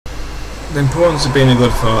the importance of being a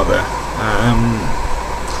good father.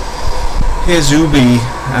 Here's Ubi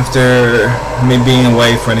after me being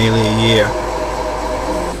away for nearly a year.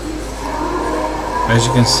 As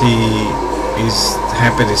you can see, he's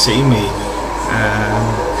happy to see me,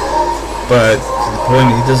 but to the point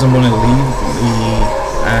he doesn't want to leave me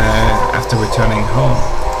after returning home.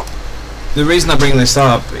 The reason I bring this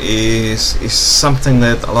up is something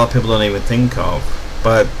that a lot of people don't even think of,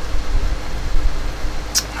 but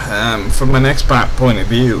from an expat point of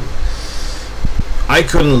view, I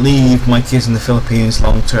couldn't leave my kids in the Philippines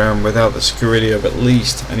long term without the security of at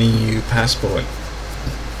least an EU passport.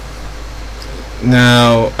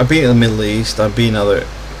 Now, I've been in the Middle East, I've been other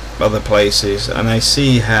places, and I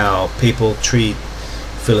see how people treat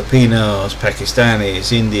Filipinos,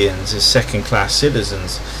 Pakistanis, Indians as second-class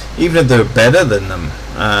citizens, even if they're better than them.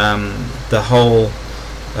 The whole,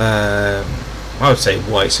 I would say,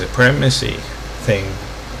 white supremacy thing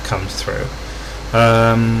comes through.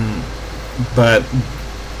 But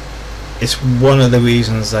it's one of the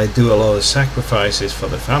reasons I do a lot of sacrifices for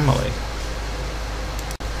the family.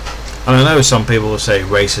 And I know some people will say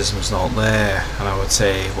racism's not there, and I would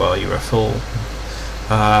say, well, you're a fool.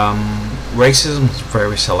 Racism is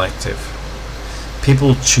very selective.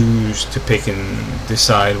 People choose to pick and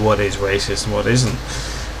decide what is racist and what isn't.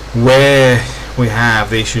 Where we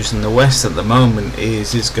have issues in the West at the moment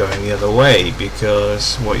is it's going the other way,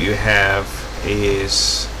 because what you have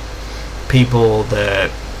is people that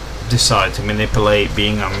decide to manipulate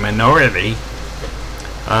being a minority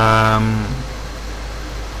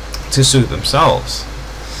to suit themselves.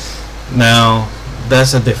 Now,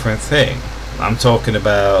 that's a different thing. I'm talking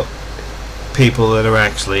about people that are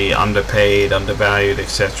actually underpaid, undervalued,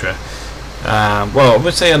 etc. Well, I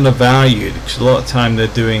would say undervalued, because a lot of time they're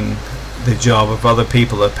doing the job of other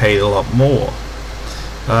people that are paid a lot more.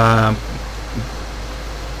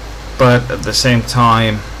 But at the same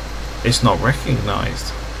time, it's not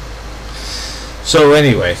recognized. So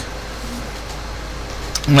anyway,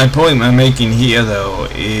 my point I'm making here though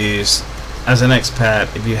is, as an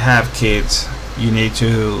expat, if you have kids, you need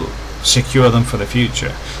to secure them for the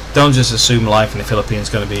future. Don't just assume life in the Philippines is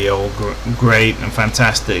going to be all great and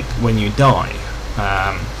fantastic when you die.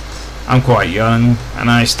 I'm quite young and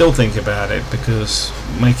I still think about it, because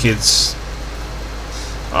my kids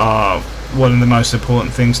are one of the most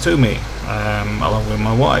important things to me, along with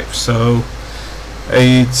my wife. So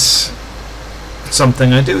it's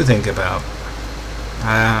something I do think about.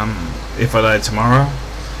 If I died tomorrow,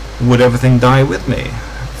 would everything die with me?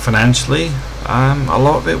 Financially, a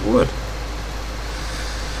lot of it would.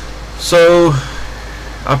 So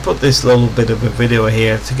I put this little bit of a video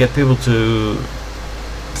here to get people to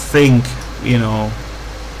think, you know,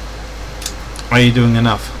 are you doing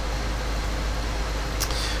enough?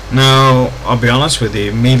 Now, I'll be honest with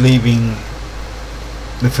you, me leaving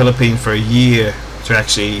the Philippines for a year to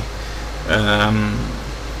actually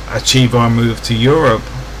achieve our move to Europe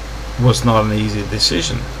was not an easy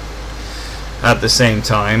decision. At the same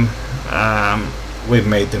time, we've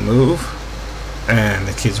made the move and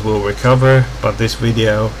the kids will recover, but this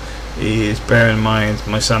video is, bear in mind,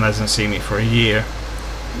 my son hasn't seen me for a year,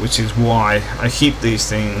 which is why I keep these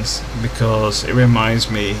things, because it reminds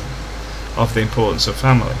me of the importance of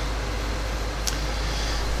family.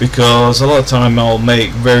 Because a lot of time I'll make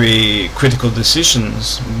very critical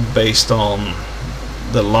decisions based on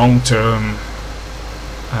the long-term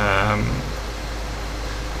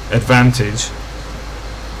advantage,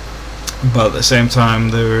 but at the same time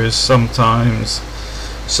there is sometimes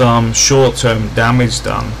some short-term damage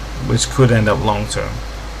done which could end up long-term.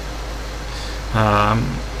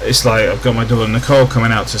 It's like I've got my daughter Nicole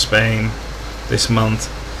coming out to Spain this month.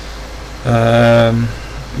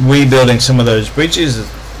 Rebuilding some of those bridges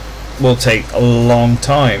will take a long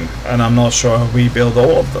time, and I'm not sure I'll rebuild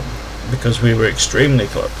all of them because we were extremely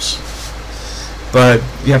close. But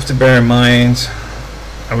you have to bear in mind,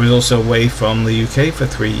 I was also away from the UK for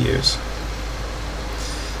 3 years.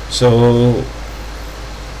 So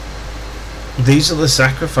these are the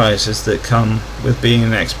sacrifices that come with being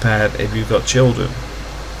an expat if you've got children.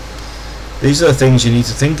 These are the things you need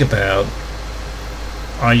to think about.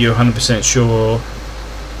 Are you 100% sure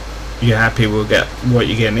you're happy with what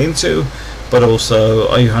you're getting into? But also,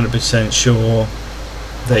 are you 100% sure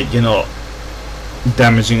that you're not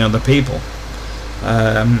damaging other people?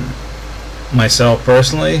 Myself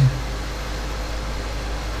personally,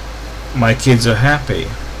 my kids are happy.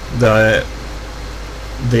 The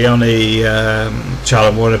only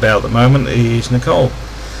child I'm worried about at the moment is Nicole,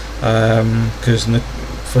 because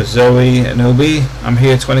for Zoe and Obi, I'm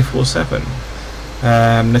here 24/7.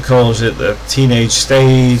 Nicole's at the teenage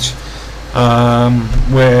stage.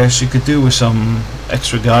 where she could do with some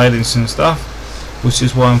extra guidance and stuff, which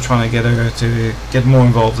is why I'm trying to get her to get more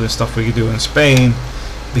involved in stuff we could do in Spain,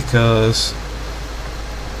 because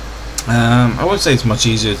I wouldn't say it's much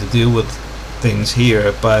easier to deal with things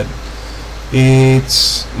here, but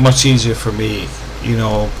it's much easier for me, you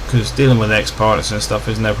know, because dealing with ex-partners and stuff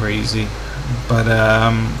is never easy. But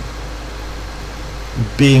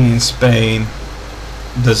being in Spain,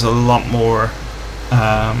 there's a lot more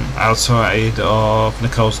outside of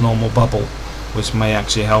Nicole's normal bubble, which may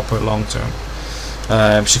actually help her long term.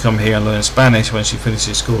 She come here and learn Spanish when she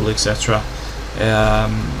finishes school, etc.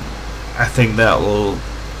 I think that will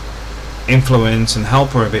influence and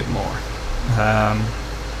help her a bit more.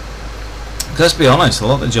 Let's be honest, a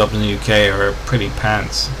lot of the jobs in the UK are pretty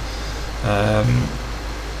pants.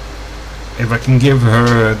 If I can give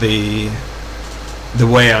her the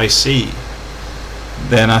way I see,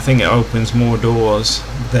 then I think it opens more doors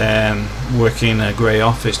than working in a grey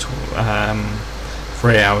office for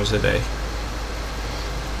 8 hours a day.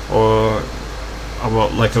 Or well,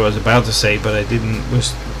 like I was about to say, but I didn't,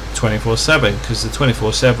 was 24/7, because the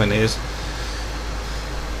 24/7 is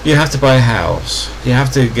you have to buy a house, you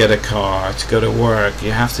have to get a car to go to work,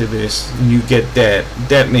 you have to this, you get debt.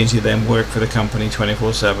 Debt means you then work for the company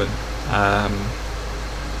 24/7.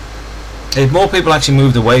 If more people actually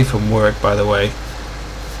moved away from work, by the way,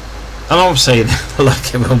 I don't say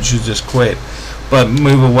like everyone should just quit, but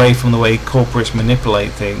move away from the way corporates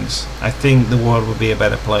manipulate things, I think the world would be a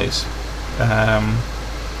better place.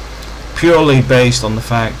 Purely based on the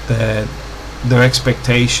fact that their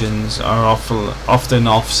expectations are often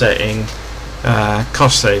offsetting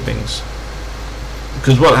cost savings.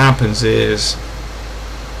 Because what happens is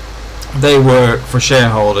they work for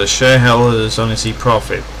shareholders. Shareholders only see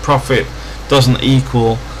profit. Profit doesn't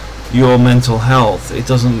equal your mental health. It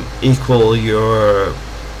doesn't equal your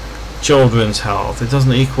children's health. It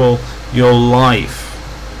doesn't equal your life.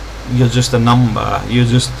 You're just a number. You're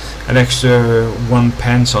just an extra 1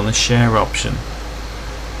 pence on a share option.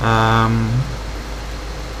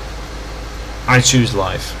 I choose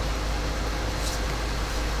life.